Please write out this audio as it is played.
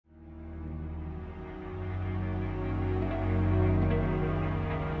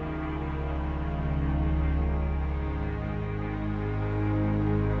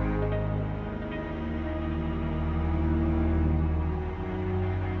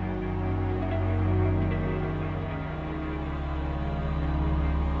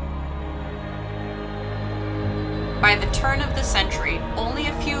By the turn of the century, only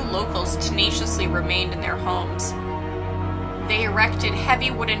a few locals tenaciously remained in their homes. They erected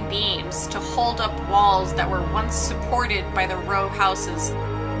heavy wooden beams to hold up walls that were once supported by the row houses.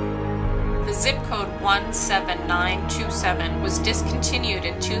 The zip code 17927 was discontinued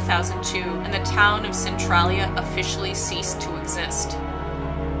in 2002, and the town of Centralia officially ceased to exist.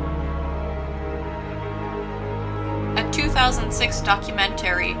 A 2006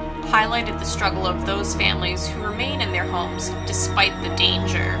 documentary highlighted the struggle of those families who remain in their homes despite the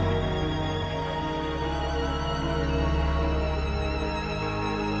danger.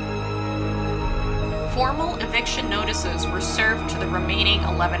 Formal eviction notices were served to the remaining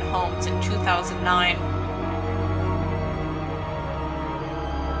 11 homes in 2009.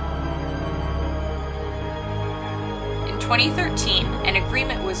 In 2013, an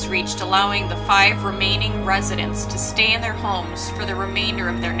agreement was reached allowing the 5 remaining residents to stay in their homes for the remainder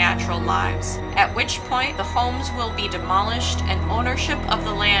of their natural lives, at which point the homes will be demolished and ownership of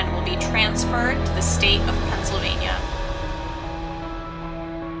the land will be transferred to the state of Pennsylvania.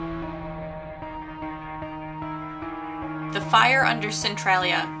 The fire under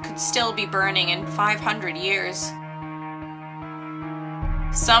Centralia could still be burning in 500 years.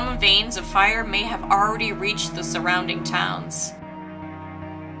 Some veins of fire may have already reached the surrounding towns.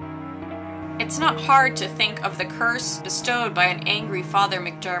 It's not hard to think of the curse bestowed by an angry Father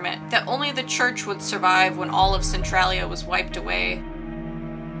McDermott that only the church would survive when all of Centralia was wiped away.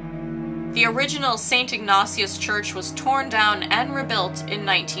 The original St. Ignatius Church was torn down and rebuilt in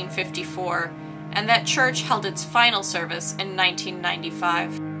 1954, and that church held its final service in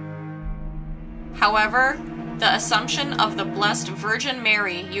 1995. However, the Assumption of the Blessed Virgin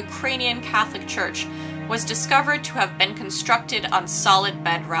Mary Ukrainian Catholic Church was discovered to have been constructed on solid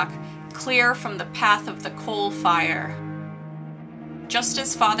bedrock, clear from the path of the coal fire. Just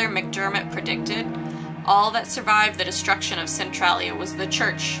as Father McDermott predicted, all that survived the destruction of Centralia was the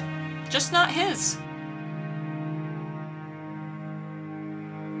church, just not his.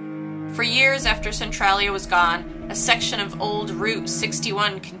 For years after Centralia was gone, a section of old Route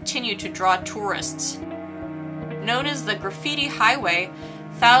 61 continued to draw tourists. Known as the Graffiti Highway,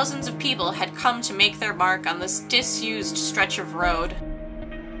 thousands of people had come to make their mark on this disused stretch of road.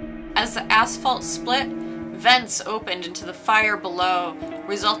 As the asphalt split, vents opened into the fire below,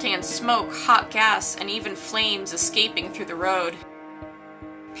 resulting in smoke, hot gas, and even flames escaping through the road.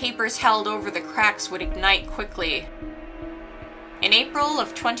 Papers held over the cracks would ignite quickly. In April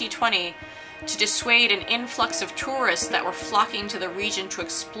of 2020, to dissuade an influx of tourists that were flocking to the region to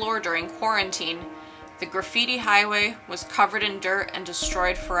explore during quarantine, the Graffiti Highway was covered in dirt and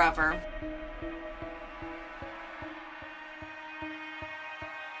destroyed forever.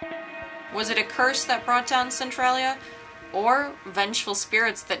 Was it a curse that brought down Centralia, or vengeful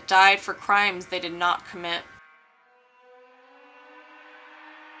spirits that died for crimes they did not commit?